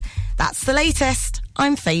That's the latest.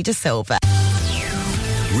 I'm Fader Silver.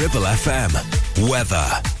 Ribble FM weather.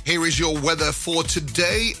 Here is your weather for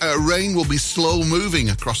today. Rain will be slow moving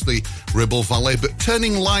across the Ribble Valley, but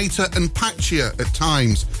turning lighter and patchier at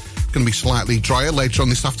times. Going to be slightly drier later on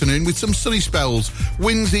this afternoon with some sunny spells,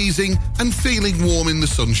 winds easing and feeling warm in the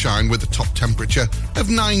sunshine with a top temperature of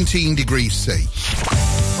 19 degrees C.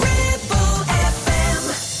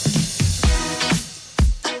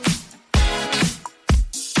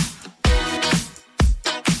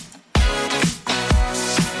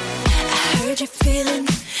 You're feeling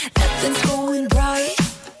nothing's going right.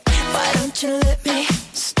 Why don't you let me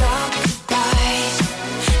stop right?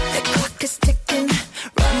 The clock is ticking,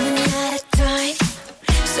 running out of time.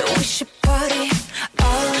 So we should party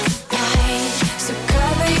all night. So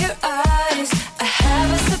cover your eyes, I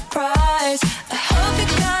have a surprise. I hope you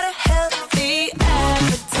got a healthy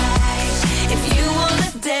appetite. If you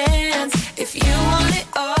wanna dance, if you want it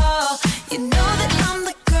all, you know that I'm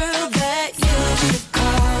the girl that you should call.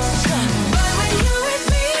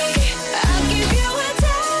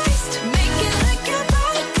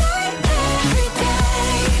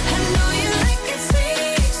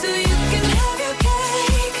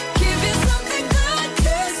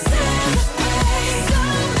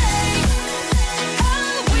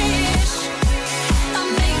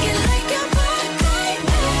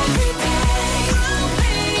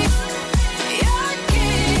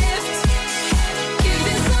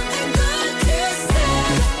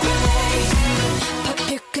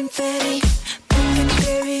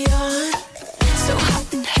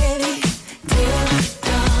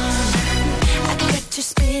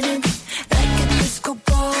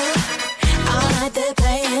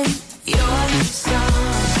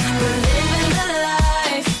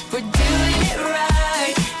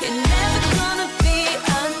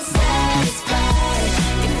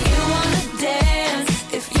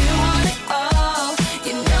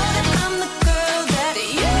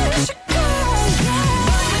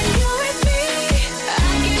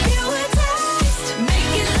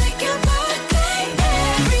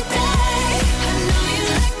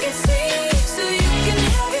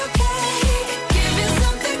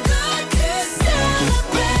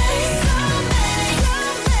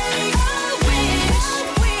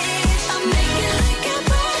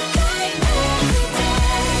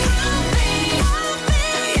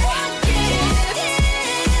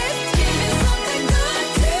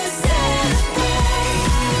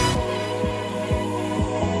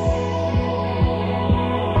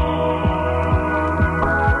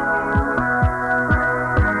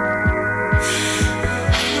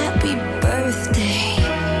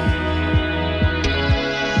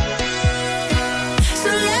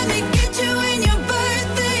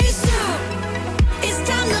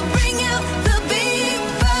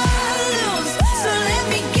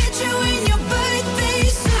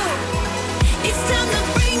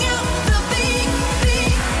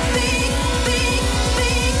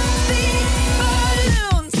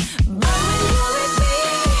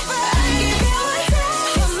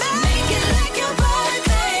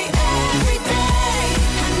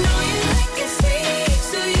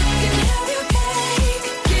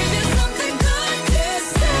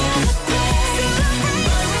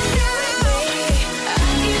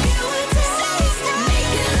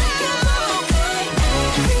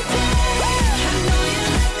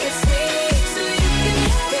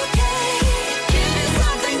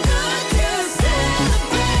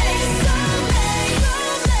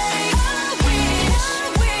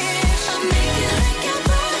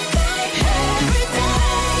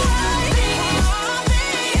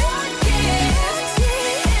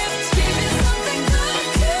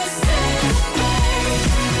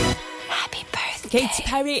 Katy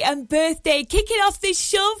Perry and Birthday, kicking off this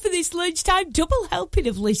show for this lunchtime. Double helping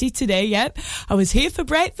of Lizzie today, yep. I was here for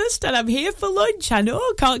breakfast and I'm here for lunch. I know,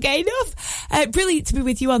 can't get enough. Brilliant to be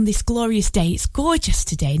with you on this glorious day. It's gorgeous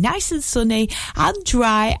today, nice and sunny and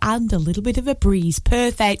dry and a little bit of a breeze.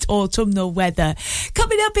 Perfect autumnal weather.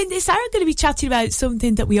 Coming up in this hour, I'm going to be chatting about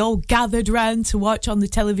something that we all gathered round to watch on the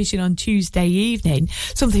television on Tuesday evening.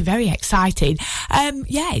 Something very exciting.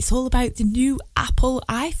 Yeah, it's all about the new Apple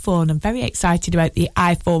iPhone. I'm very excited about the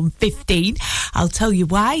iPhone 15. I'll tell you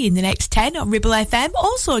why in the next 10 on Ribble FM.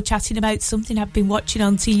 Also chatting about something I've been watching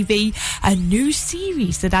on TV, a new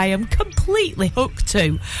series that I am completely hooked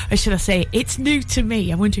to. Or should I say, it's new to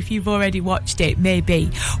me. I wonder if you've already watched it,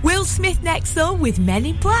 maybe. Will Smith next though with Men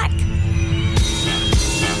in Black.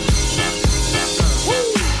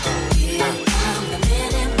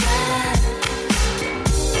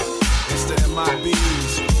 It's the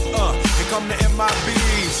MIBs. Here come the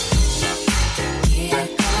MIBs. Here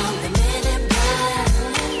come the Men in Black.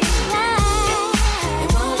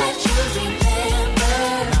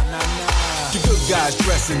 guys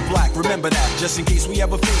dressed in black. Remember that, just in case we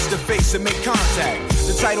ever face to face and make contact.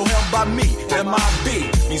 The title held by me, M.I.B.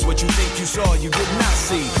 means what you think you saw, you did not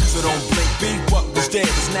see. So don't blink, be what was dead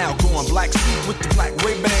is now gone. Black suit with the black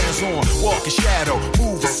Ray-Bans on. Walk in shadow,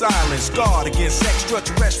 move in silence. Guard against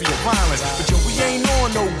extraterrestrial violence. But yo, we ain't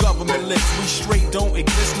on no government list. We straight don't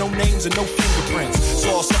exist, no names and no fingerprints.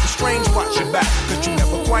 Saw something strange, watch your back. Cause you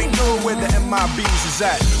never quite know where the MIBs is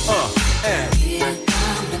at. And Here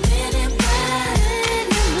come the men in black.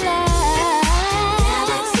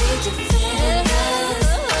 Galaxy defenders.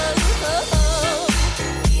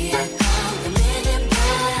 Here come the men in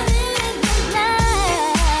black.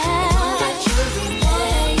 All that you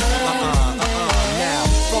remember. now,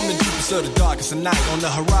 from the deepest of the darkest of night, on the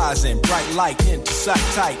horizon, bright light into sight,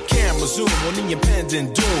 tight camera zoom on the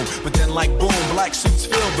impending doom. But then like boom, black suits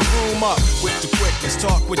fill the room up with the quickness,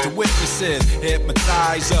 talk with the witnesses,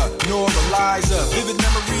 hypnotizer, neuralizer, vivid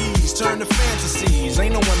memories turn to fantasies.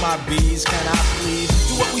 Ain't no MIBs, can I please?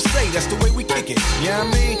 Do what we say, that's the way we kick it. Yeah, I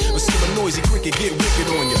mean, or see a noisy cricket get wicked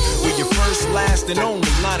on you. We're your first, last, and only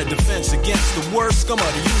line of defense against the worst scum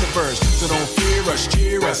of the universe. So don't fear us,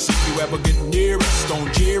 cheer us. If you ever get near us,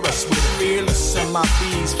 don't jeer us. We're fearless.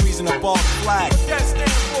 MIBs freezing up all the flag. What that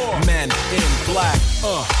stand for? Men in black.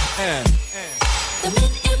 And The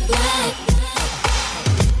men in black.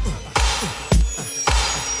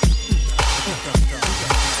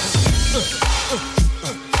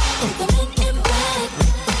 The men in black.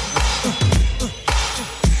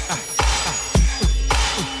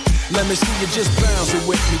 let me see you just bounce it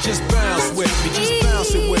with me, just bounce with me, just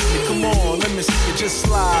bounce it with me. Come on, let me see you just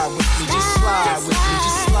slide with me, just slide with me,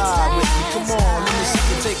 just slide with me. Come on, let me see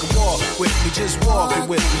you take a walk with me, just walk it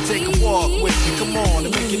with me, take a walk with me. Come on,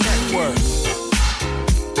 and make your neck work.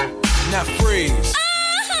 Now freeze.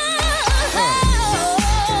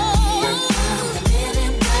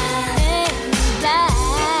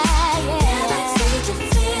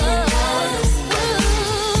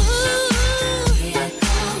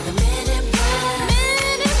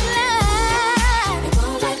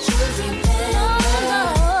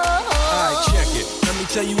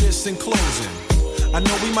 Tell you this in closing. I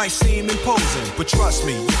know we might seem imposing, but trust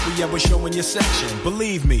me, if we ever show in your section,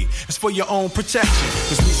 believe me, it's for your own protection.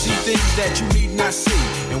 Cause we see things that you need not see,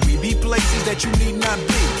 and we be places that you need not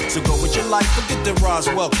be. So go with your life, forget the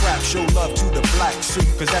Roswell crap, show love to the black suit,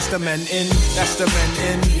 cause that's the men in, that's the men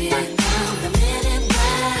in. Here come the men in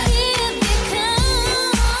black. Here they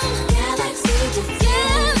come. Galaxy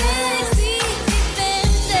defenders.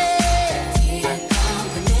 Here come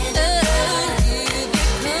the men in black.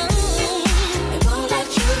 They won't let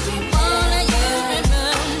you remember.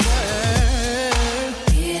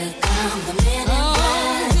 Here come the men in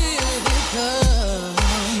black.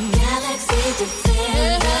 Galaxy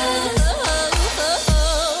defenders.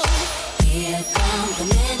 Here come the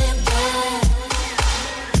men in black.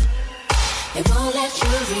 They won't let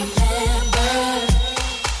you remember.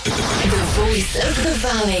 The voice of the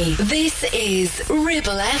valley. This is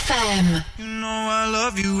Ribble FM. You know I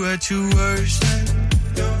love you at your worst.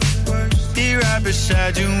 Be right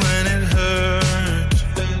beside you when it hurts.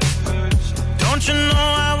 Don't you know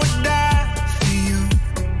I would die for you?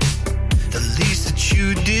 The least that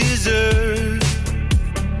you deserve.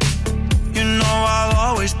 You know I'll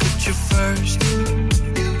always put you first.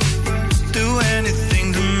 Do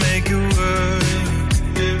anything to make it work.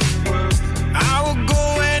 I will go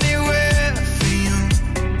anywhere for you,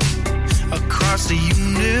 across the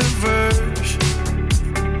universe.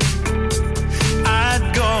 I'd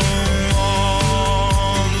go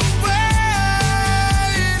all the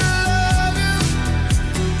way to love you.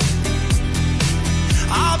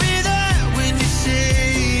 I'll be there when you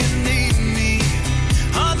say you need me.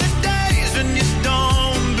 On the days when you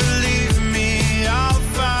don't believe me, I'll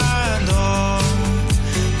find all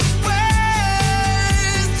the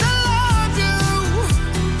ways to love you.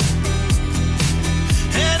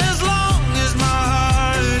 And as long as my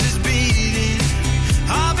heart is beating,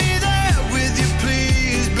 I'll be there with you,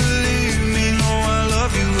 please believe me. No, I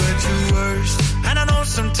love you at your worst. And I know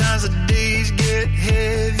sometimes the days get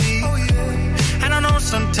heavy. And I know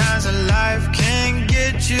sometimes a life can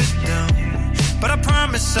get you down. But I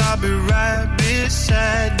promise I'll be right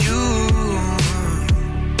beside you.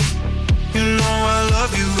 You know I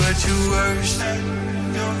love you at your worst.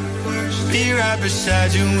 Be right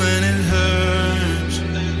beside you when it hurts.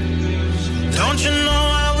 Don't you know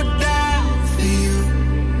I would die for you?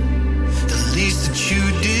 The least that you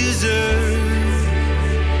deserve.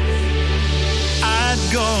 I'd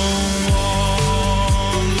go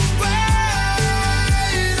all the way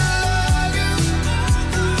to love you.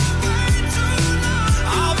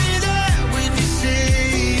 I'll be there when you say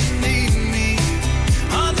you need me.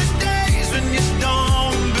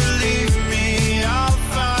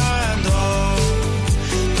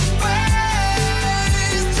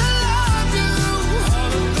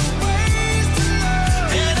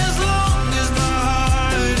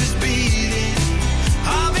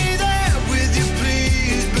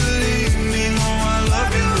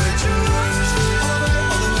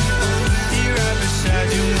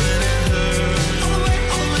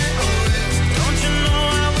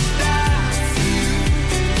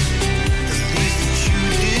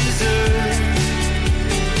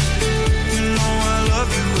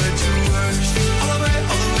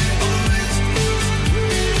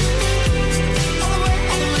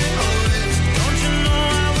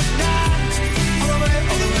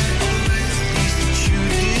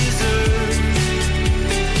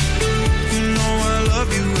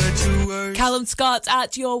 Scott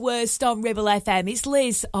at your worst on Ribble FM. It's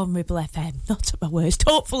Liz on Ribble FM. Not at my worst,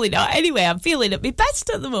 hopefully not. Anyway, I'm feeling at my best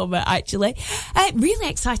at the moment, actually. Really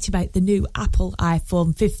excited about the new Apple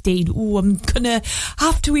iPhone 15. Ooh, I'm going to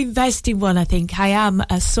have to invest in one, I think. I am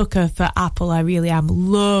a sucker for Apple. I really am.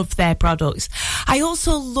 Love their products. I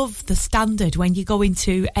also love the standard when you go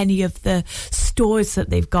into any of the stores that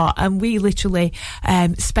they've got. And we literally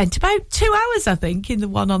spent about 2 hours, I think, in the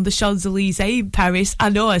one on the Champs-Elysees in Paris. I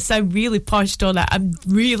know I sound really posh, don't I? I'm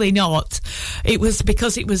really not. It was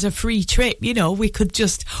because it was a free trip, you know. We could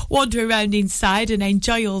just wander around inside and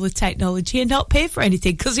enjoy all the technology and not pay for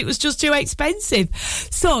anything because it was just too expensive.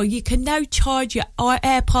 So you can now charge your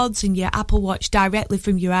AirPods and your Apple Watch directly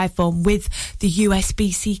from your iPhone with the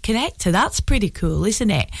USB-C connector. That's pretty cool,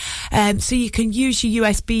 isn't it? So you can use your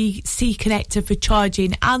USB-C connector for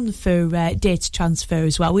charging and for data transfer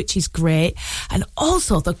as well, which is great. And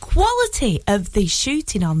also the quality of the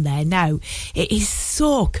shooting on there now, it is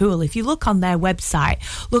so cool. If you look on their website,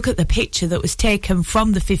 look at the picture that was taken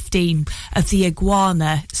from the 15 of the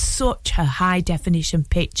iguana. Such a high definition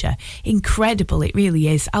picture. Incredible, it really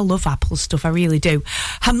is. I love Apple stuff, I really do.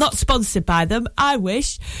 I'm not sponsored by them, I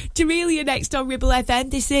wish. Derelia next on Ribble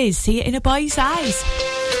FM. This is See It in a Boy's Eyes.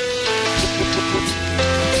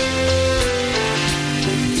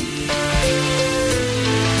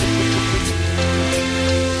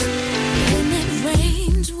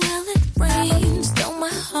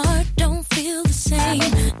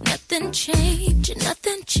 Nothing changed.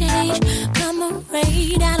 I'm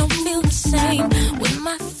afraid I don't feel the same. With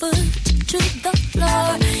my foot to the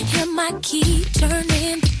floor, hear my key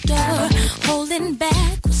turning the door. Holding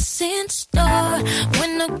back what's in store.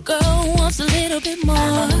 When a girl wants a little bit more,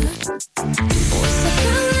 what's a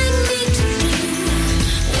girl like me to do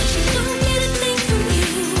when she don't get a thing from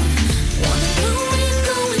you? Wanna know where you're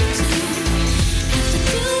going to? Have to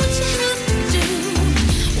do what you have to do.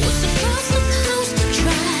 What's a girl supposed to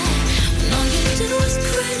try? All you do is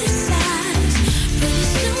criticize. Pretty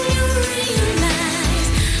soon you realize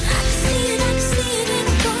I can see it in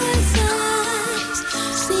the boy's eyes.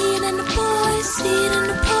 See it in the boys, see it in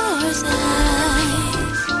the boy's eyes.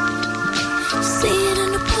 See it in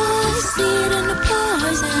the boys, see it in the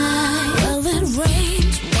boy's eyes. Well, it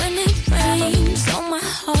rains when it rains. Oh, my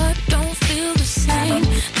heart don't feel the same.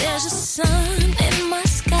 There's a sun in my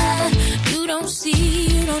sky. You don't see,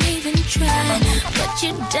 you don't even try. But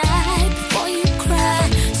you die before you cry.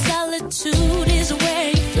 Solitude is where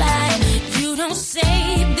you fly. You don't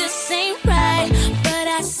say this ain't right, but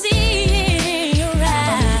I see it in your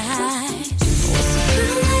eyes. What's a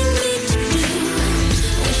girl like me to do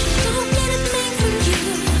when she don't get a thing from you?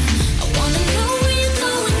 I wanna know where you're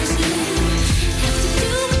going to. Have to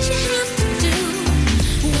do what you have to do.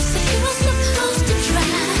 What's a girl supposed to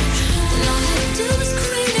try when all I do is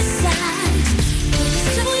criticize? Pretty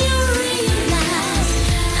soon you realize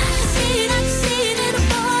I can see it in a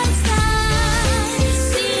boy's eyes.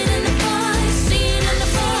 See it in the boys, see it in the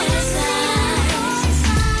boy's eyes.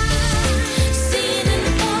 See it in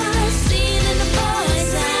the boys, see it in the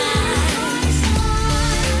boy's eyes.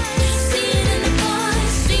 See it in the boys,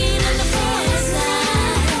 see it in the boy's eyes.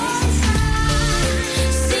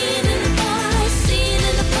 See it in the boys, see it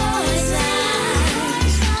in the boy's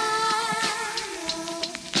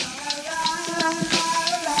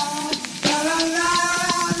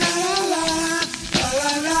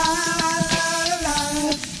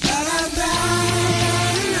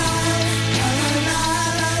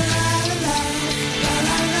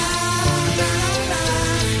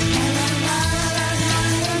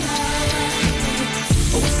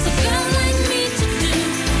What's a girl like me to do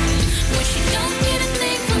when she don't get a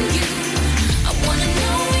thing from you? I wanna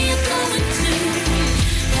know where you're going to.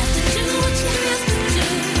 Have to do what you have to do.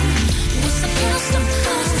 What's a girl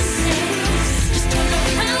supposed to say? Just turn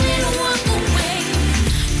around and walk away.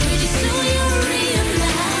 Pretty soon you'll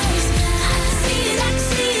realize I can see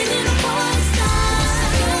it in a boy's eyes. What's a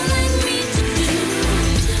girl like me to do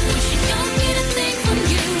when she don't get a thing from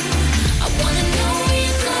you? I wanna know where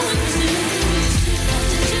you're going to. Have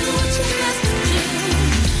to do what you have to do.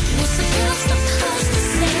 What's a girl supposed to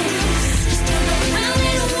say? Just turn around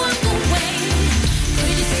and walk away.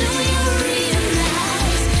 Pretty soon you'll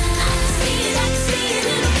realize I can see it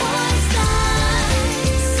in a boy's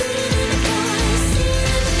eyes. See it in a boy's, see it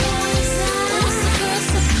in a boy's eyes. What's a girl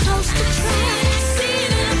supposed to try? See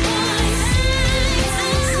it in a boy's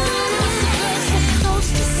eyes. What's a girl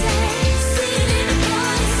supposed to say? See it in a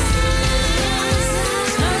boy's eyes.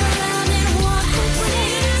 Turn around and walk away.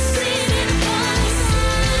 See it in a boy's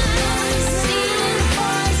eyes. See it in a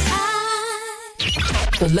boy's eyes.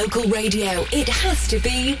 For local radio, it has to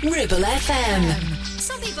be Ribble FM.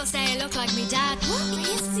 So the People say I look like me dad. What? Are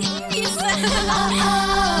you serious?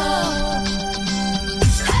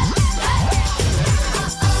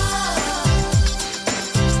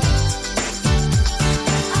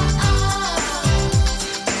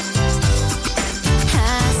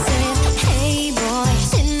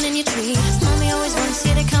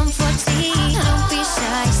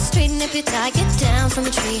 I get down from the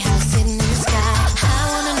treehouse sitting in the sky. I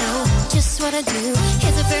wanna know just what I do.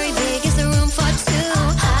 Is it very big? Is there room for two?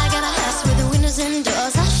 I got a house with the windows and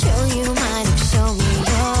doors. I'll show you mine, you show me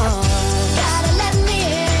yours. Gotta let me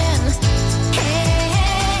in. Hey,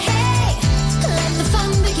 hey, hey, let the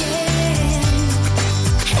fun begin.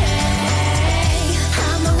 Hey,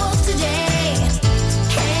 I'm a wolf today.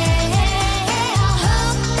 Hey, hey, hey,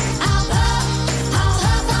 I'll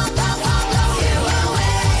hop you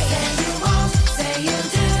away. Say you'll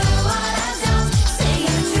do what I don't. Say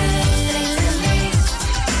you're true. Say to me.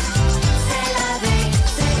 Say la vie.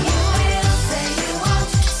 Say you will. Say you won't.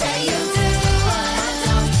 Say you'll do what I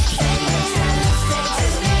don't. Say you're true. Say to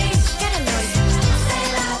me. Get a noise. Say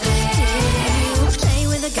la vie. Do you play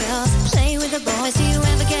with the girls? Play with the boys? Do you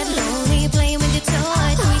ever get lonely playing with your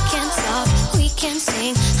toys? We can talk. We can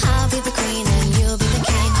sing. I'll be the queen and you'll be the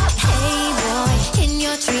king. Hey boy, in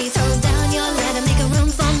your tree, throw down your ladder, make a room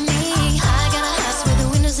for me. I got a house with the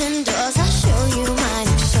windows and doors. I'll show you mine,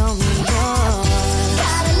 you show me yours.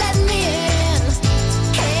 Gotta let me in.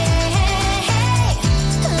 Hey, hey, hey,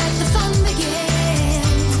 let the fun begin.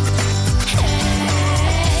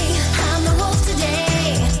 Hey, I'm the wolf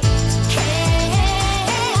today. Hey, hey,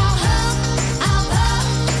 hey, I'll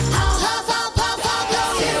hop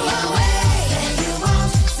blow you away. Say you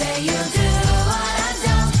won't, say you'll do what I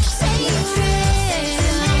don't. Say you're true, say to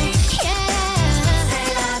me. Yeah, say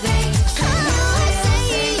la vie. Say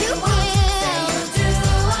you will. Say you'll do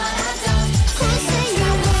what I don't. Say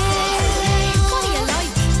you will. What do you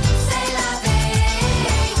like? Say la vie.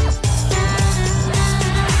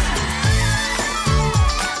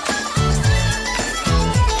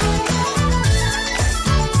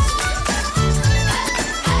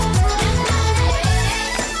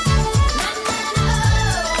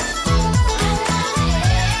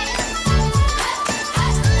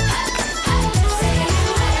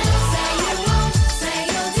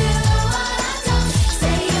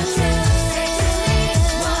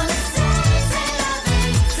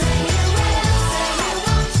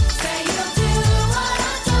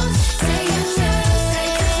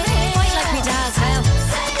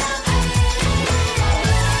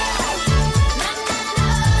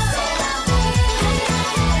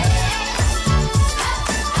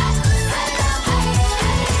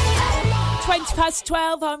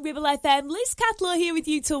 12 on Ribble FM. Liz Catlow here with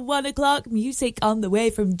you till 1 o'clock. Music on the way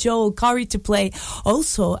from Joel Corey to play.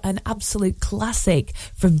 Also, an absolute classic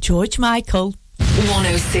from George Michael.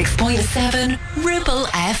 106.7 Ribble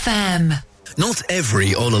FM. Not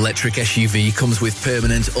every all-electric SUV comes with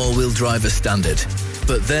permanent all-wheel drive as standard.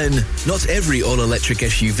 But then, not every all-electric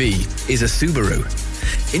SUV is a Subaru.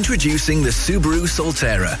 Introducing the Subaru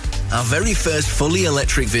Solterra, our very first fully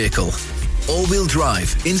electric vehicle. All-wheel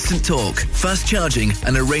drive, instant torque, fast charging,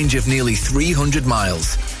 and a range of nearly 300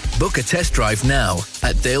 miles. Book a test drive now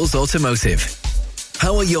at Dales Automotive.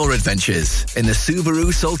 How are your adventures in the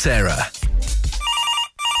Subaru Solterra?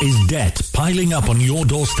 Is debt piling up on your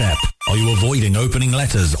doorstep? Are you avoiding opening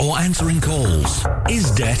letters or answering calls? Is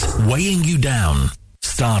debt weighing you down?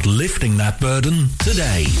 Start lifting that burden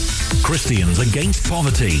today. Christians Against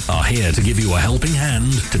Poverty are here to give you a helping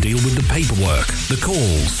hand to deal with the paperwork, the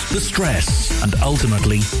calls, the stress, and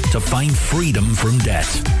ultimately to find freedom from debt.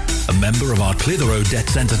 A member of our Clitheroe Debt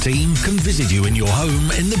Centre team can visit you in your home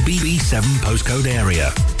in the BB7 postcode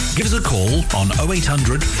area. Give us a call on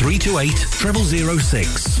 0800 328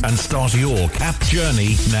 0006 and start your CAP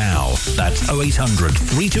journey now. That's 0800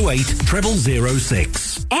 328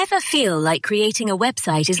 0006. Ever feel like creating a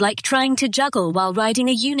website is like trying to juggle while riding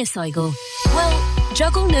a unicycle? Well,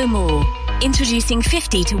 juggle no more. Introducing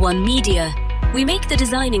 50 to 1 Media. We make the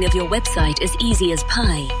designing of your website as easy as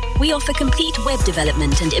pie. We offer complete web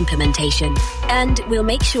development and implementation. And we'll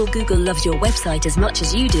make sure Google loves your website as much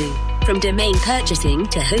as you do. From domain purchasing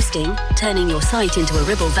to hosting, turning your site into a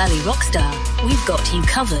Ribble Valley rockstar, we've got you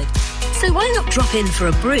covered. So why not drop in for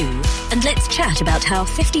a brew and let's chat about how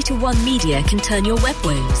 50 to 1 Media can turn your web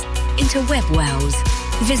woes into web wows.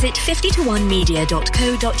 Visit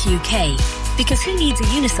 50to1media.co.uk because who needs a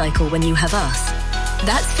unicycle when you have us?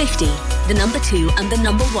 That's 50, the number 2 and the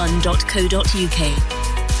number 1.co.uk.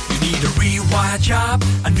 You need a rewire job,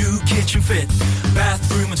 a new kitchen fit,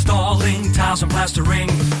 bathroom installing, tiles and plastering,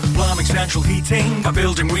 plumbing, central heating, a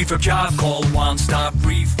building refurb job. Call One Stop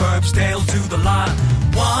Refurbs, Dale to the line.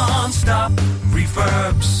 One Stop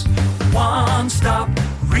Refurbs. One Stop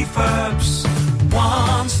Refurbs.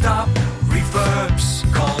 One Stop Refurbs.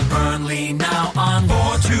 Call Burnley now on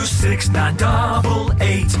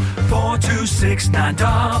 426-988.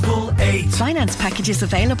 426-988. Finance packages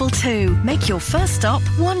available too. Make your first stop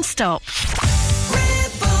One Stop.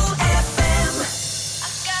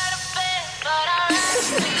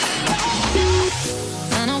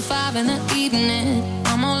 9:05 in the evening,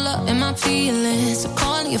 I'm all up in my feelings. So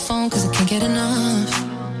call your phone 'cause I can't get enough.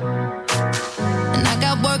 And I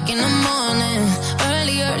got work in the morning,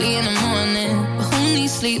 early in the morning. But who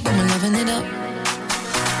needs sleep when we're loving it up?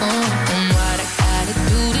 Oh, and what I gotta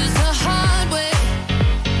do this the hard way.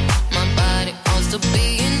 My body wants to be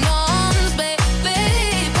in arms, baby.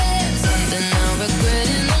 Something I regret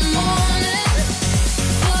in the morning.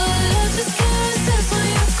 But love just can't resist when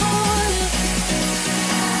you're calling.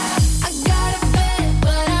 I got a bed,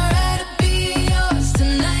 but I'd rather be yours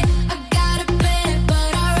tonight. I got a bed,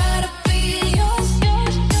 but I'd rather be yours.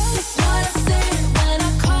 That's what I said when I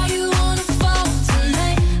call you on the phone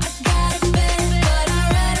tonight. I got a bed, but I'd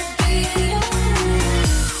rather be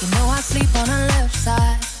yours. You know I sleep on the left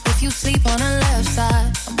side. If you sleep on the left side,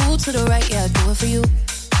 I move to the right, yeah, I do it for you.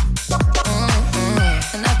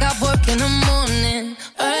 And I got work in the morning,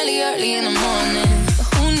 early in the morning. But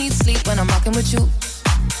who needs sleep when I'm rocking with you?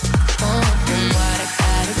 And what I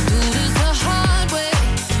gotta do this the hard way.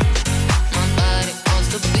 My body wants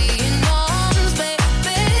to be in arms,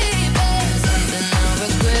 baby. Something I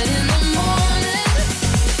regret in the morning.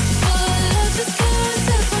 But love just can't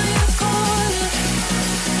resist when you're calling.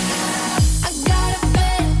 I got a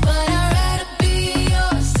bed, but I'd rather be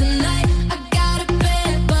yours tonight. I got a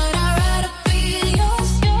bed, but I'd rather be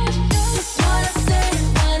yours. That's what I said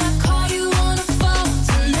when I call you on the phone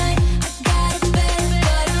tonight. I got a bed,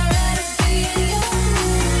 but I'd rather be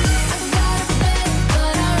yours. I got a bed,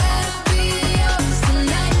 but I'd rather be yours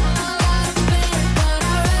tonight. I got a bed, but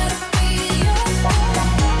I'd rather be yours.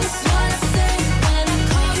 That's what I said when I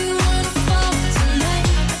call you on the phone tonight.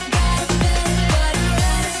 I got a bed, but I'd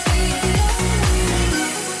rather be yours.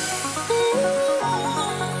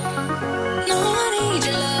 No, I need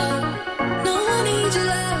your love. No, I need your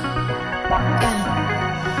love. Yeah.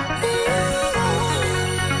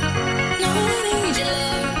 No, I need your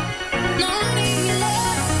love. No, I need your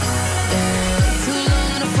love. Too long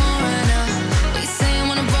on the phone right now. What you saying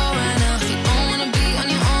when I'm bored right now? You don't wanna be on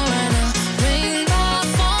your own right now. Ring my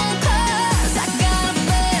phone 'cause I got a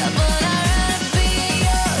bed, but I'd rather be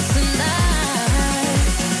yours tonight.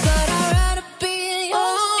 But I'd rather be yours. I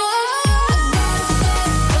got a bed,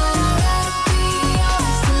 but I'd rather be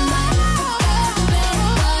yours tonight. I got a bed,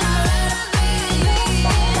 but I'd rather be yours.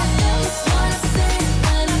 That's what I said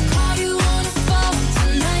when I call you on the phone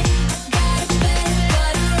tonight. I got a bed,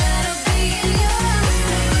 but I'd rather be yours.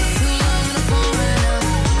 Too long on the phone right now.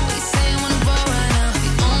 What you saying when I'm bored right now?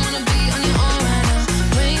 You don't wanna be on your own right now.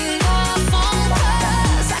 Ring my phone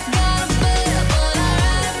 'cause I got a bed, but I'd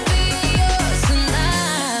rather be yours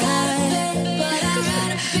tonight. Got a bed, but I'd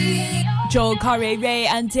rather be yours. Joel Corey, Ray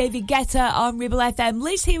and David Guetta on Ribble FM.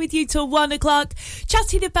 Liz here with you till 1 o'clock,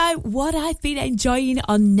 chatting about what I've been enjoying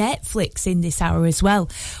on Netflix in this hour as well.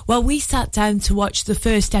 Well, we sat down to watch the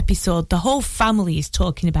first episode. The whole family is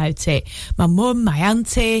talking about it. My mum, my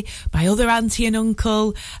auntie, my other auntie and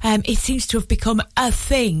uncle. It seems to have become a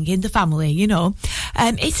thing in the family, you know.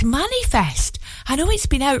 It's Manifest. I know it's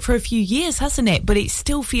been out for a few years, hasn't it? But it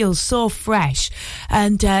still feels so fresh.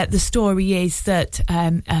 And the story is that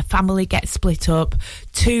a family gets split up.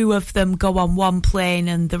 Two of them go on one plane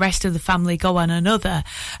and the rest of the family go on another.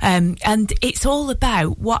 And it's all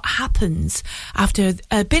about what happens after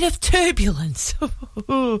a bit of turbulence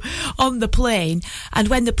on the plane. And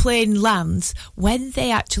when the plane lands, when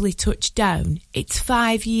they actually touch down, it's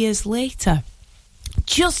 5 years later.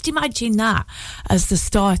 Just imagine that as the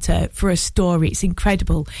starter for a story. It's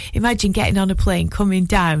incredible. Imagine getting on a plane, coming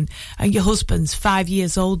down, and your husband's 5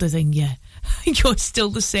 years older than you. You're still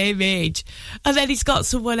the same age. And then he's got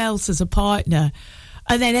someone else as a partner.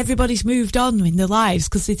 And then everybody's moved on in their lives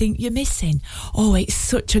because they think you're missing. Oh, it's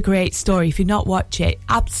such a great story. If you're not watch it,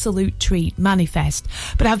 absolute treat, Manifest.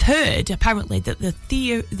 But I've heard, apparently, that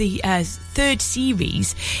the third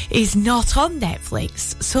series is not on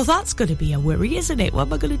Netflix. So that's going to be a worry, isn't it? What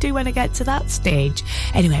am I going to do when I get to that stage?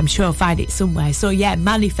 Anyway, I'm sure I'll find it somewhere. So, yeah,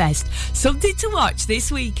 Manifest. Something to watch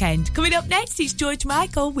this weekend. Coming up next is George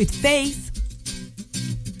Michael with Faith.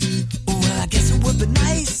 Well, I guess it would be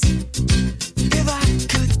nice if I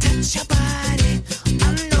could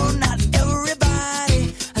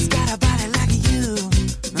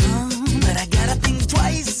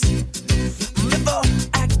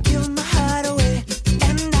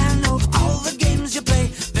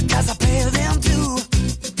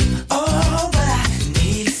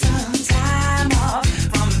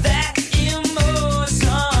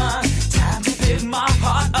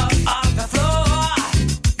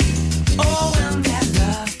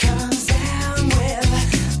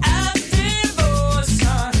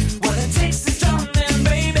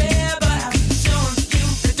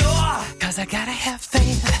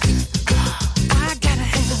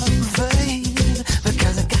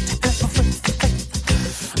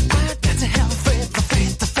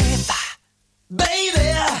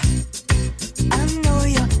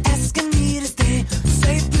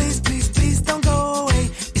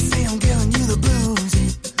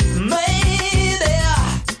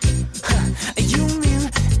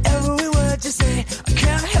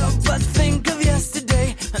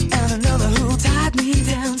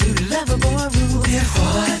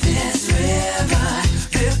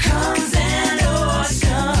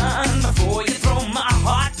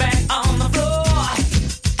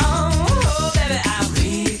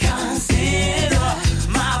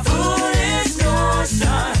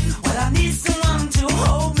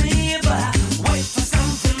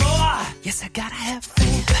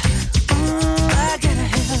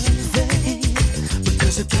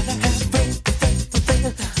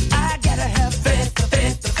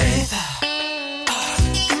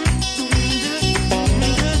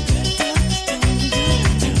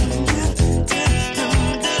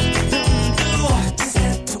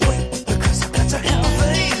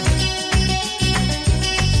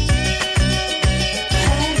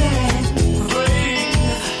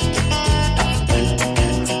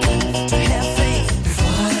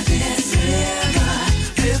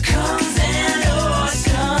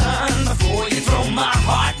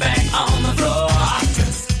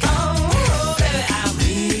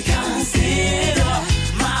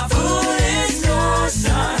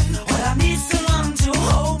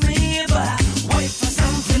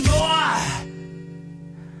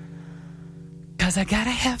 'cause I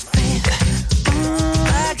gotta have faith.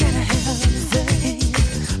 I gotta have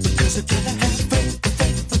faith, because I gotta have faith.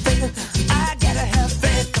 I gotta have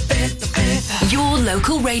faith. Your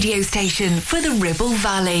local radio station for the Ribble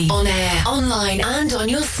Valley. On air, online and on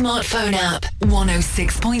your smartphone app.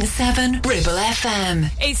 106.7 Ribble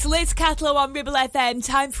FM. It's Liz Catlow on Ribble FM.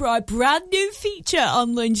 Time for our brand new feature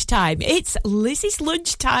on Lunchtime. It's Liz's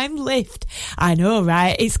Lunchtime Lift. I know,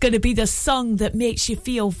 right? It's going to be the song that makes you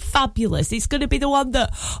feel fabulous. It's going to be the one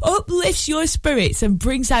that uplifts your spirits and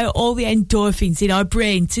brings out all the endorphins in our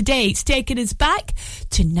brain. Today, it's taken us back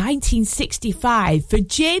to 1965 for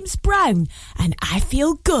James Brown and I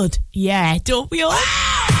Feel Good. Yeah, don't we all?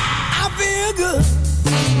 I feel good.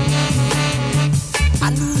 I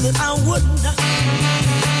knew that I wouldn't.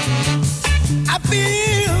 I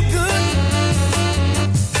feel good.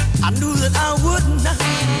 I knew that I wouldn't.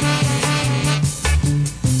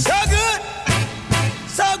 So good,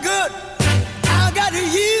 so good. I got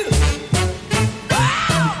you.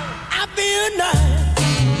 Wow, I feel nice.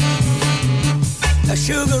 A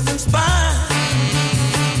sugar and spice.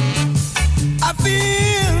 I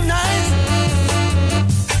feel nice.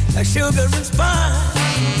 A sugar and spice.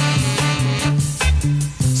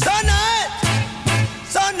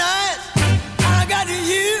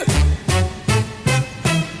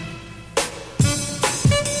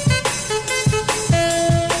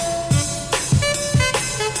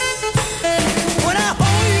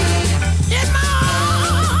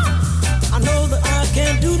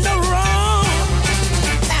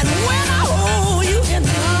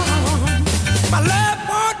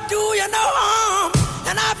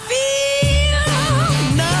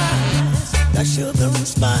 Sugar and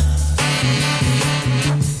spice.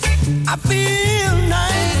 I feel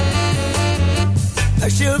nice. A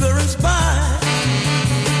sugar and spice.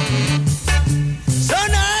 So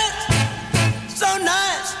nice, so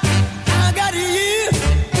nice. I got you.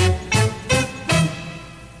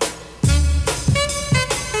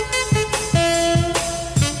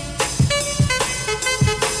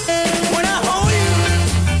 When I hold you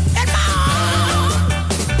in my arms,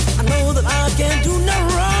 I know that I can't do no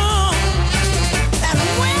wrong.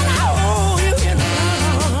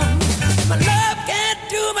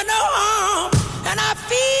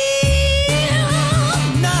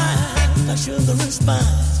 Sugar and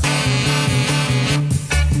spice.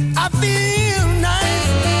 I feel nice.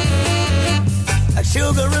 Like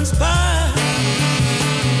sugar and spice.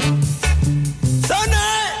 So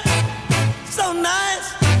nice, so nice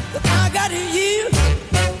that I got you.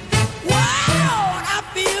 Wow, I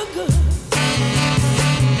feel good.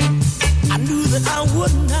 I knew that I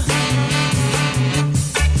wouldn't.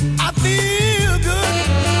 I feel good.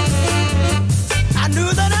 I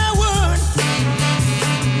knew that I would.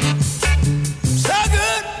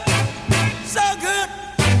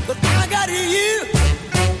 You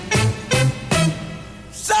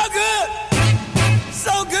so good,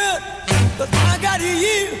 so good, but I got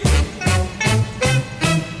you.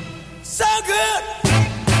 So good,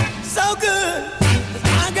 so good, but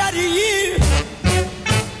I got you.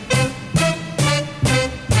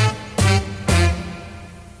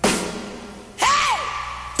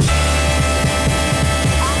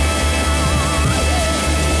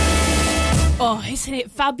 Oh, isn't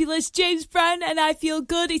it fabulous? James Brown and I Feel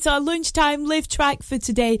Good. It's our Lunchtime Live track for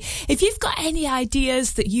today. If you've got any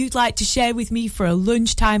ideas that you'd like to share with me for a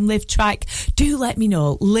Lunchtime Live track, do let me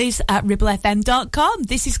know. Liz@ribblefm.com.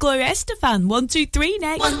 This is Gloria Estefan. 1, 2, 3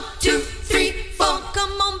 next. 1, 2, 3, 4.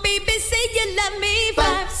 Come on, baby, say you love me.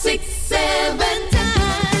 5, 6, 7 times.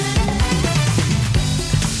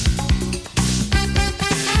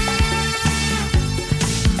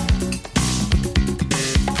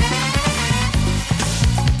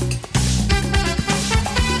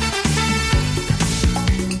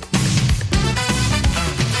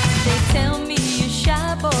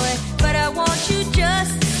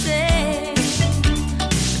 Just say,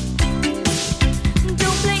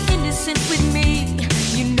 don't play innocent with me.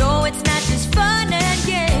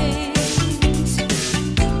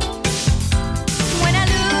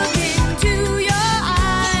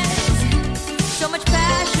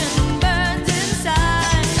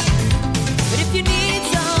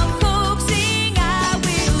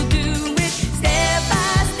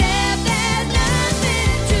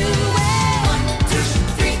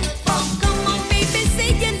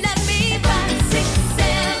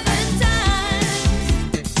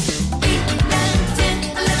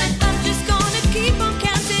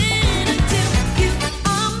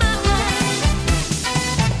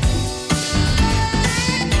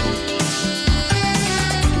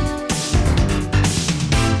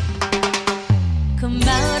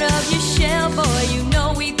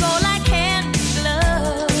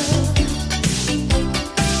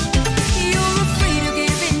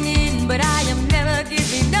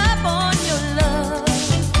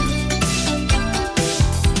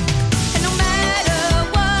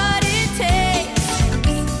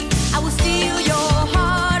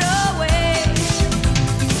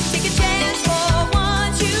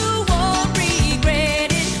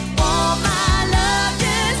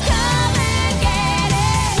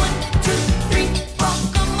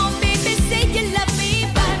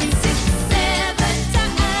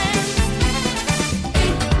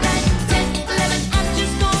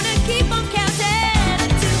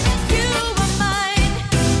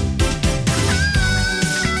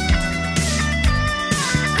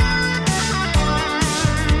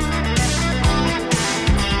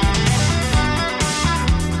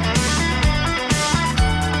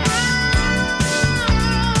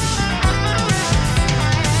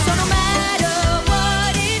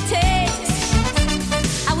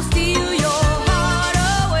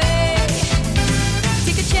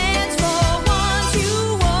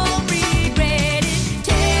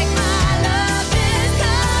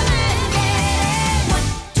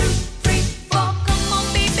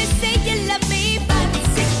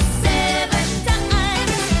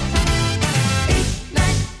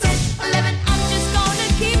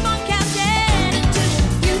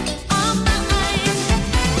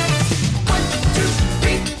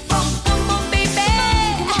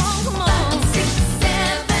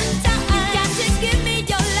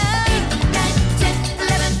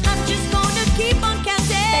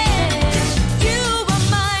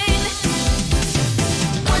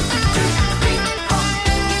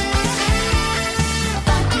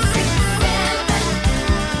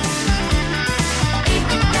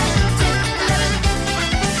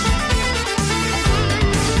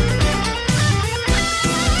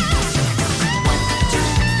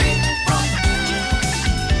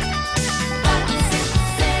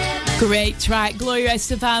 Great track, Gloria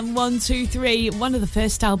Estefan, 1, 2, 3. One of the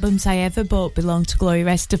first albums I ever bought belonged to Gloria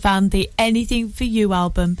Estefan, the Anything For You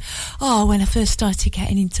album. Oh, when I first started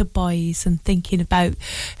getting into boys and thinking about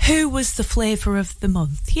who was the flavour of the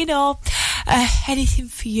month, you know, Anything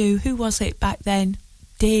For You, who was it back then?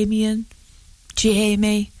 Damien,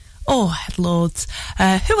 Jamie. Oh, I had loads.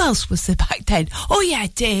 Who else was there back then? Oh, yeah,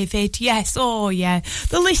 David. Yes. Oh, yeah.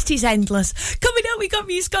 The list is endless. Coming up, we got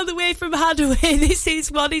music on the way from Hadaway. This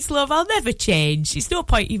is What Is Love. I'll never change. There's no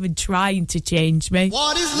point even trying to change me.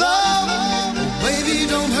 What is love? Baby,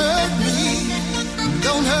 don't hurt me.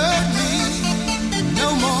 Don't hurt me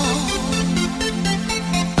no more.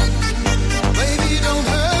 Baby, don't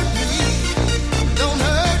hurt me. Don't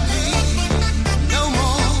hurt me no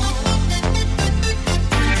more.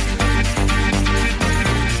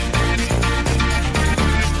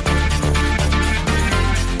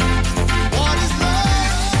 What is love?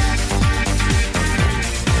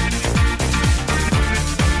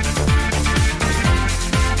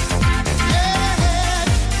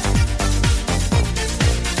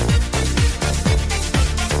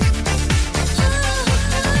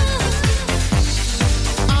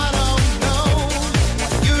 I don't know,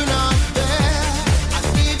 you're not there. I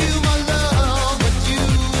give you my love, but you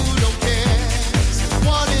don't care. So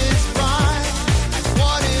what is right and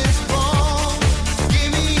what is wrong? Give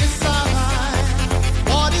me a sign.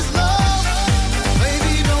 What is love?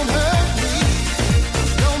 Baby, don't hurt me.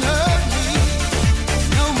 Don't hurt me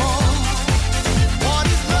no more. What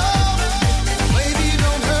is love? Baby,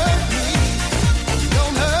 don't hurt me.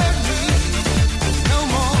 Don't hurt me no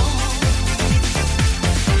more.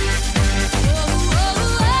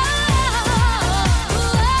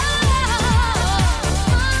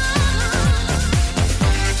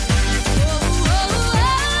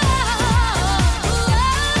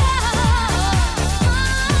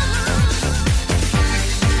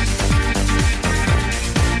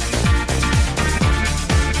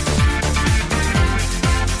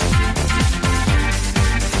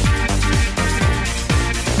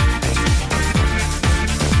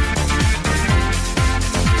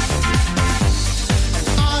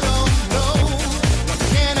 I don't know, what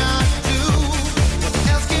can I do? What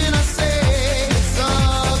else can I say? It's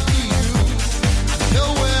up to you. I know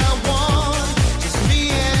where I want, just me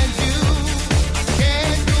and you. I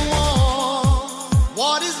can't go on.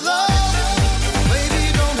 What is love? Baby,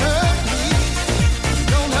 don't hurt me.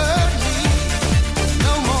 Don't hurt me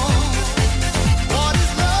no more. What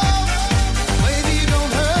is love? Baby,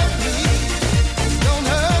 don't hurt me. Don't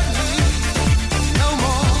hurt me no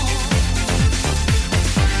more.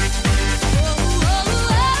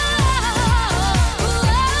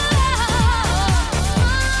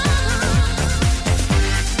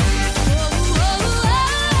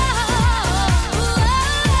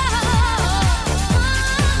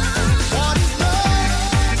 What is love?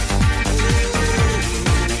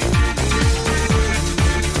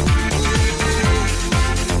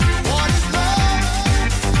 What is love?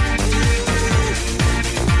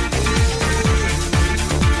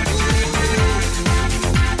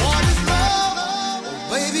 What is love?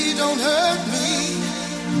 Baby, don't hurt me.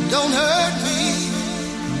 Don't hurt me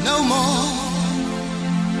no more.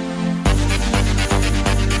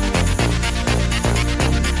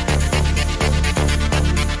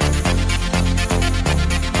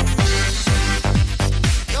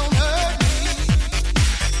 Don't hurt me.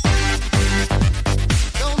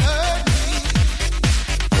 Don't hurt me.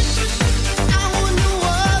 I want no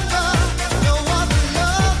other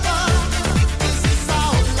lover. This is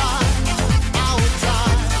our life, our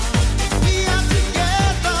time. We are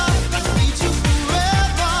together, need you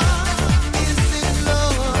forever.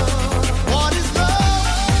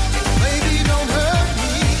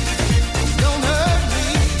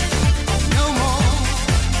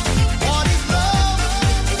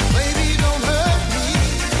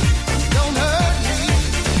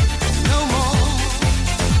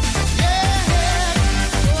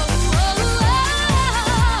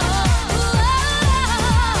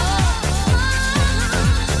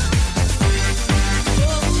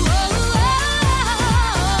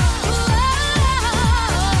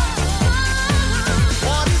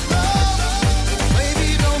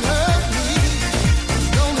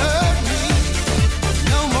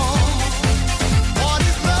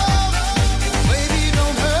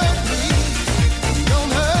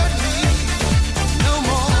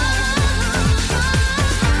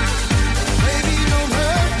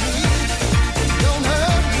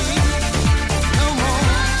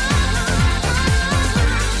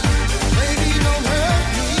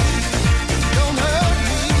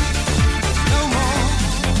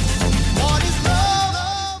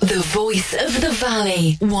 of the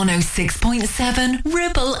Valley. 106.7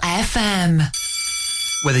 Ribble FM.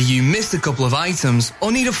 Whether you missed a couple of items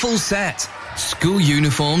or need a full set, school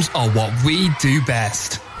uniforms are what we do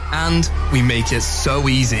best. And we make it so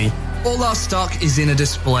easy. All our stock is in a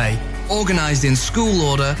display, organised in school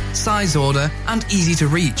order, size order, and easy to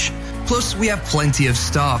reach. Plus, we have plenty of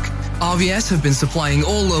stock. RVS have been supplying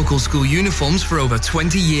all local school uniforms for over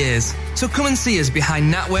 20 years. So come and see us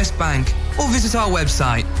behind NatWest Bank or visit our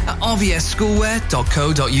website at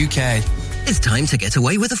rvsschoolwear.co.uk. It's time to get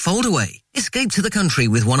away with a foldaway. Escape to the country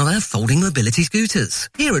with one of our folding mobility scooters.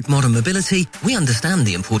 Here at Modern Mobility, we understand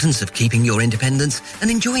the importance of keeping your independence and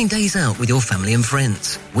enjoying days out with your family and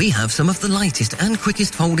friends. We have some of the lightest and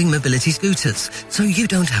quickest folding mobility scooters, so you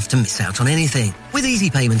don't have to miss out on anything. With easy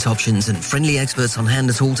payment options and friendly experts on hand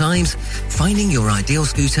at all times, finding your ideal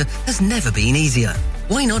scooter has never been easier.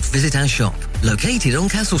 Why not visit our shop, located on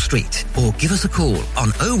Castle Street, or give us a call on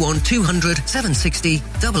 01200 760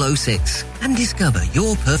 006 and discover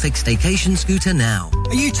your perfect staycation scooter now.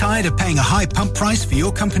 Are you tired of paying a high pump price for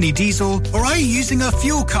your company diesel? Or are you using a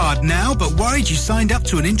fuel card now but worried you signed up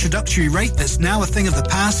to an introductory rate that's now a thing of the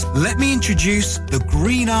past? Let me introduce the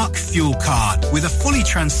Green Arc Fuel Card. With a fully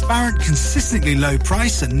transparent, consistently low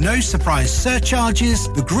price and no surprise surcharges,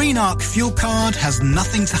 the Green Arc Fuel Card has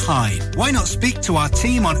nothing to hide. Why not speak to our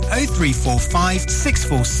team on 0345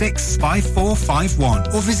 646 5451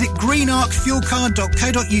 or visit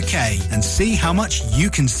greenarcfuelcard.co.uk and see how much you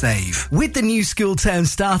can save. With the new school term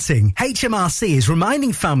starting, HMRC is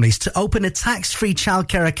reminding families to open a tax-free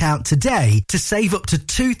childcare account today to save up to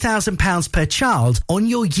 £2,000 per child on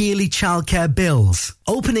your yearly childcare bills.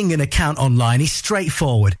 Opening an account online is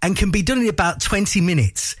straightforward and can be done in about 20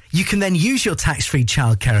 minutes. You can then use your tax-free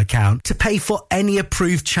childcare account to pay for any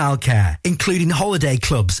approved childcare, including holiday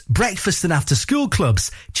clubs, breakfast and after-school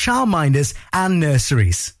clubs, childminders and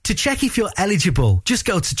nurseries. To check if you're eligible, just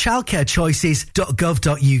go to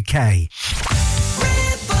childcarechoices.gov.uk.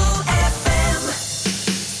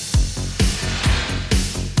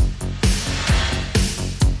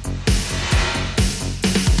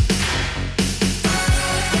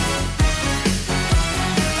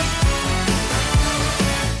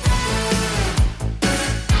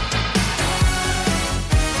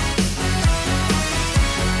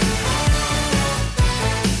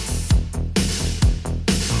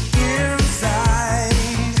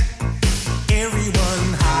 Inside,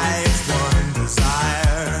 everyone hides, wondering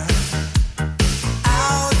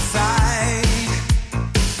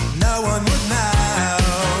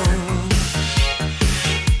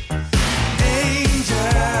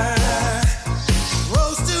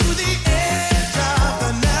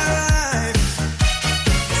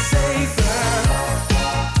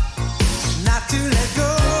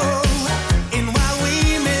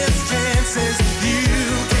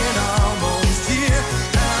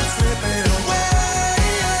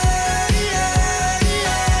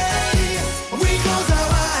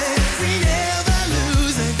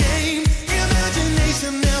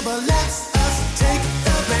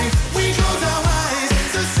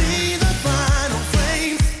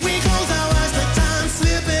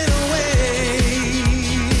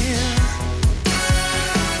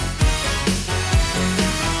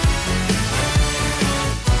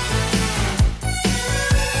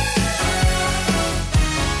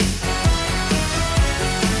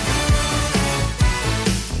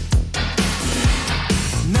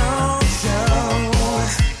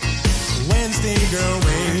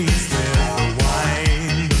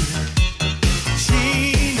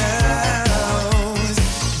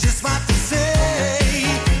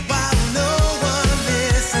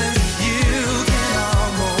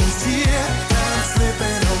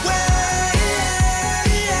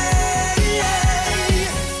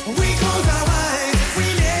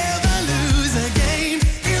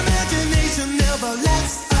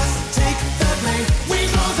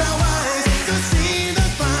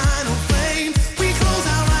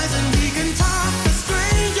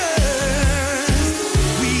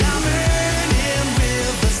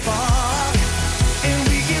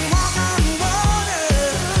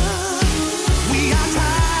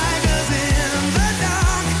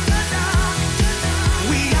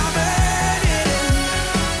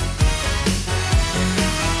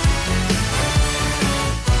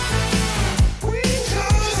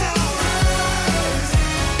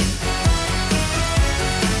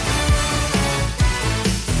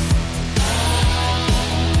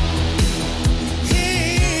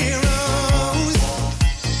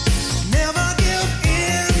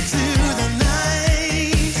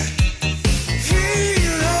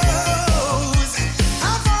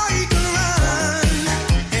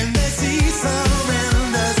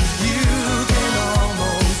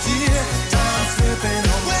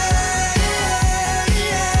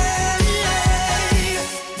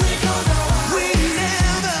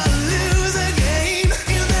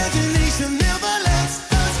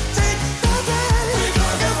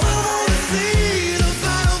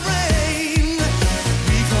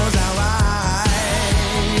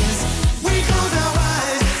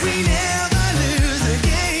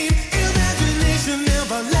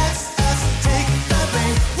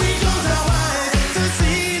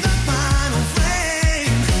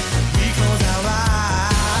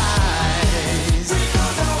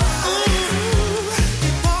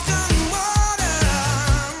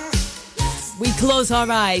Close Our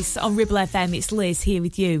Eyes on Ribble FM. It's Liz here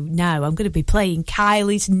with you. Now, I'm going to be playing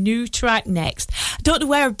Kylie's new track next. I don't know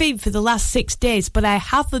where I've been for the last 6 days, but I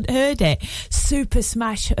haven't heard it. Super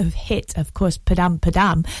smash of hit, of course, Padam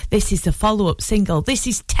Padam. This is the follow-up single. This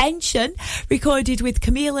is Tension, recorded with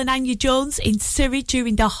Camille and Anya Jones in Surrey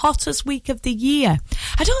during the hottest week of the year.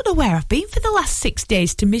 I don't know where I've been for the last 6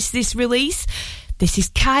 days to miss this release. This is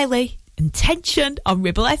Kylie and Tension on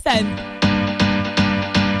Ribble FM.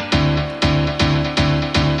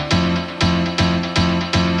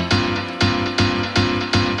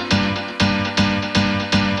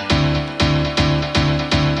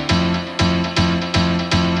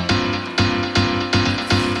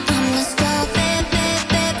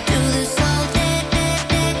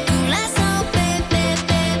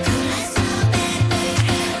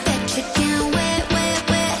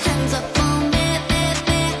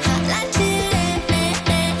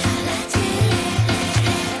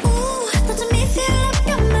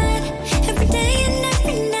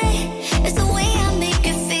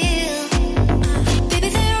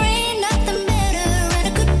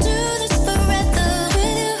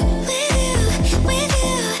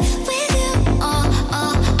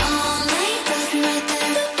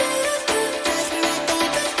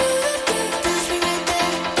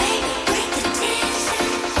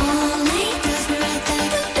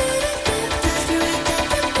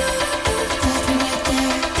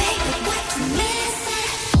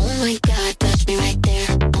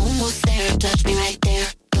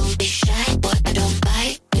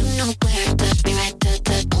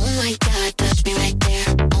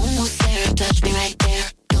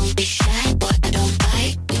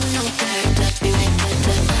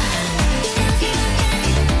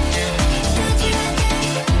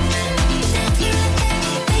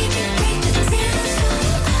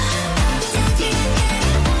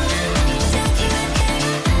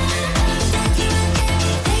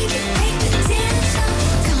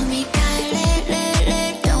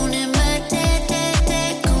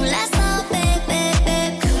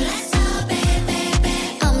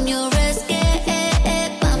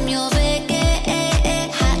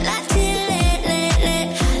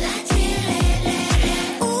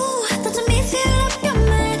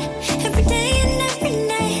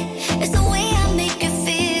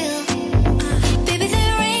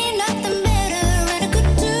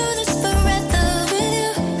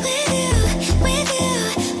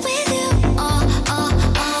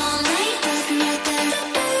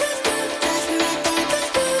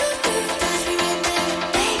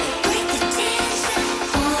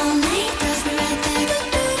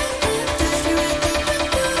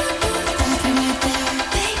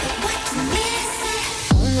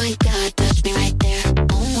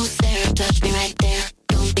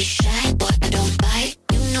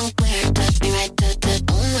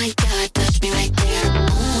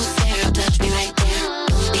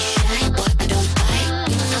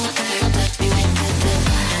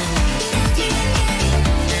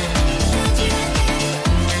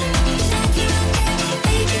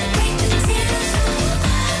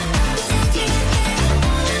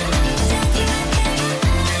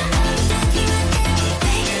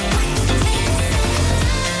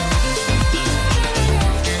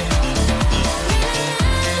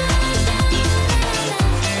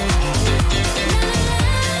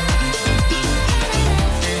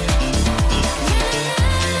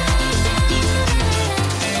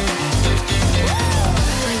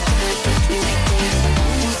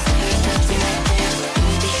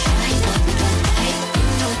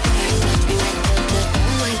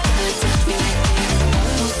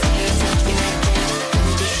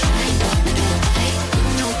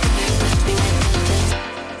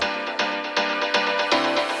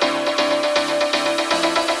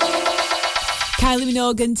 Kylie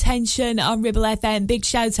Minogue and Tension on Ribble FM. Big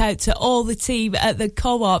shout out to all the team at the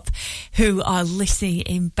Co-op who are listening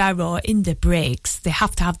in Barrow in the breaks. They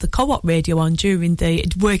have to have the Co-op radio on during the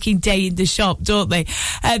working day in the shop, don't they?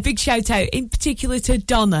 Big shout out in particular to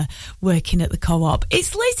Donna working at the Co-op.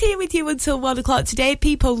 It's Liz here with you until 1 o'clock today.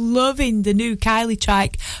 People loving the new Kylie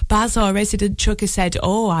track. Baz, our resident trucker, said,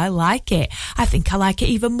 oh, I like it. I think I like it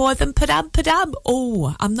even more than Padam Padam.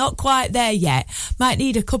 Oh, I'm not quite there yet. Might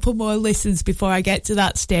need a couple more listens before I get to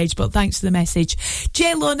that stage, but thanks for the message.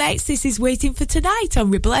 J-Lo next. This is Waiting for Tonight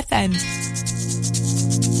on Ribble FM.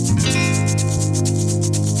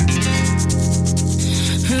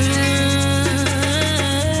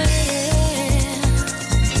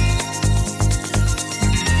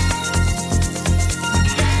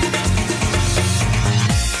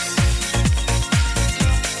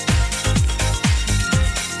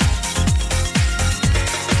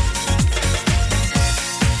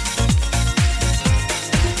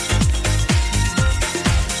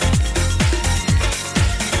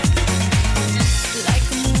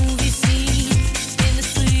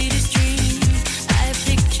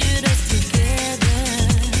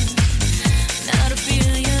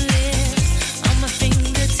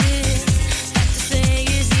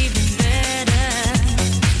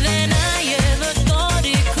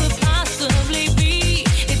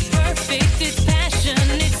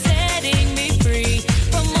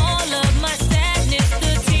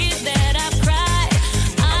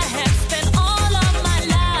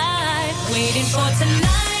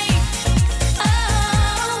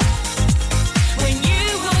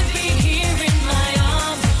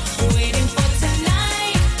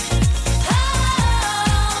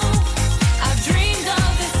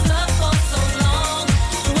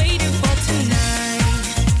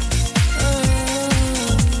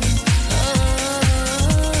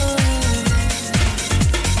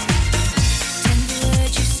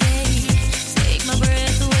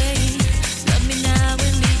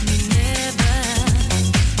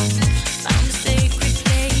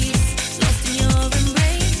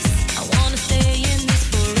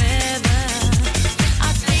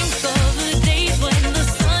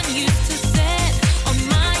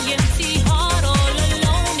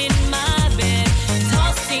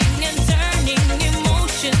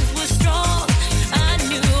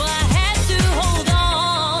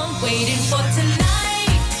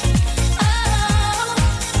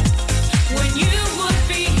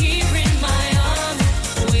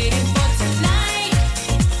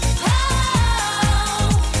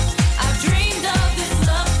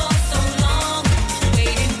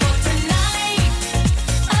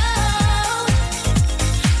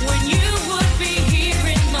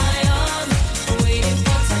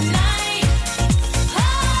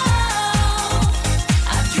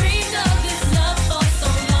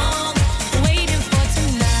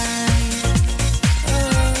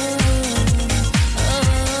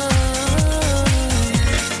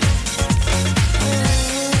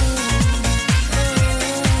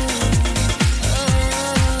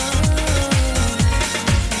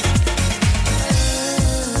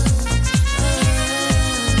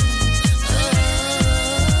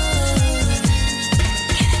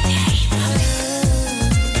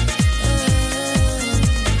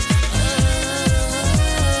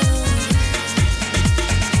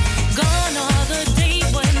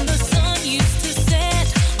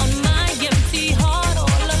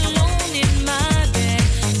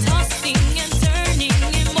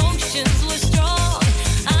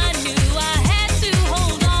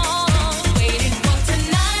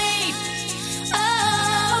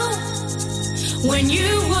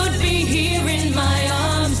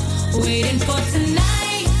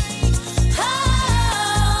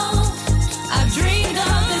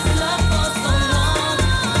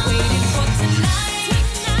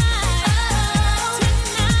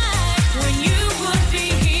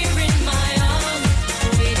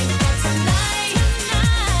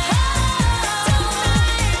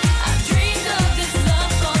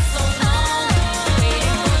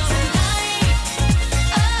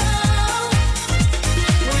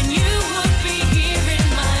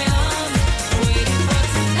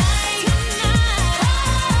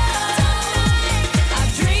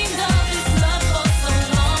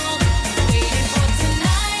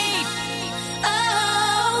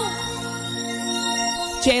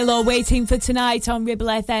 all waiting for tonight on Ribble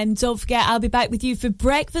FM. Don't forget, I'll be back with you for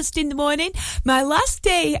breakfast in the morning. My last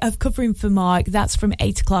day of covering for Mark, that's from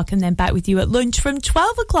 8 o'clock, and then back with you at lunch from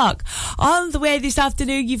 12 o'clock. On the way this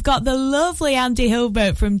afternoon, you've got the lovely Andy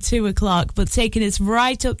Hilbert from 2 o'clock, but taking us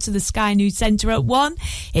right up to the Sky News Centre at 1,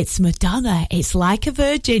 it's Madonna. It's Like a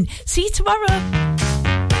Virgin. See you tomorrow.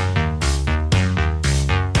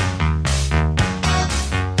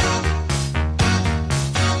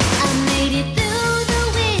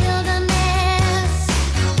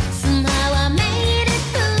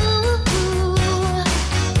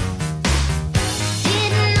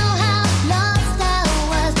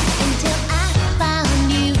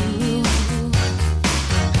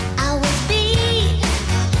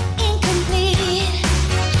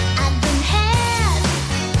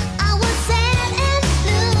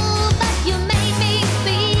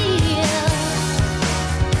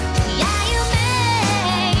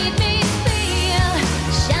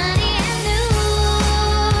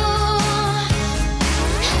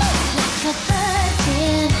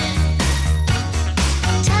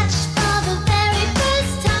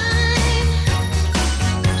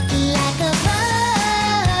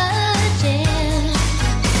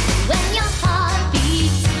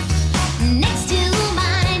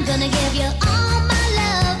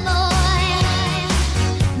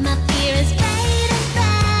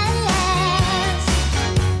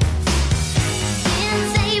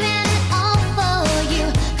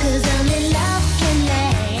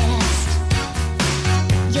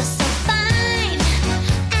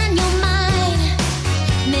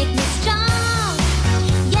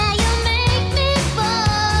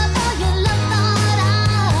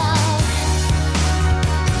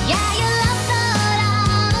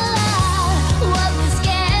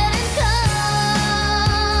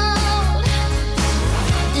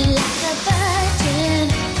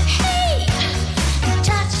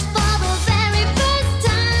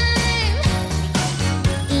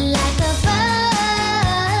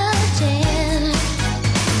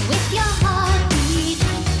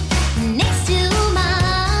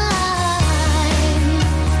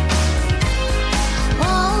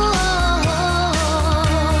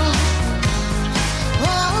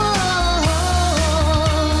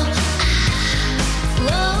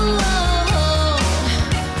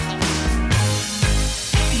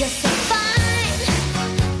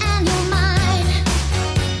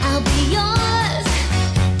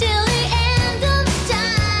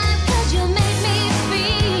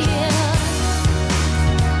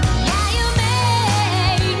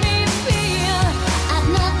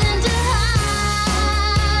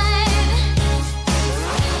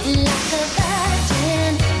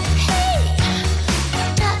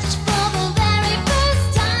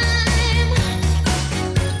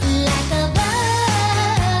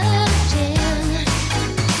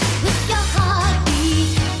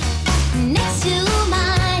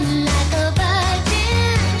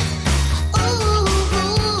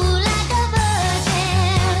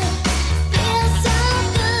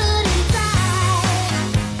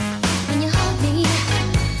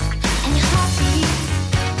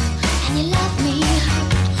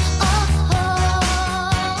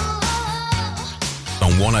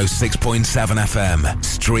 On 106.7 FM,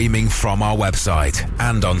 streaming from our website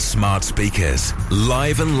and on smart speakers,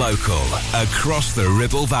 live and local, across the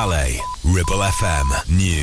Ribble Valley. Ribble FM News.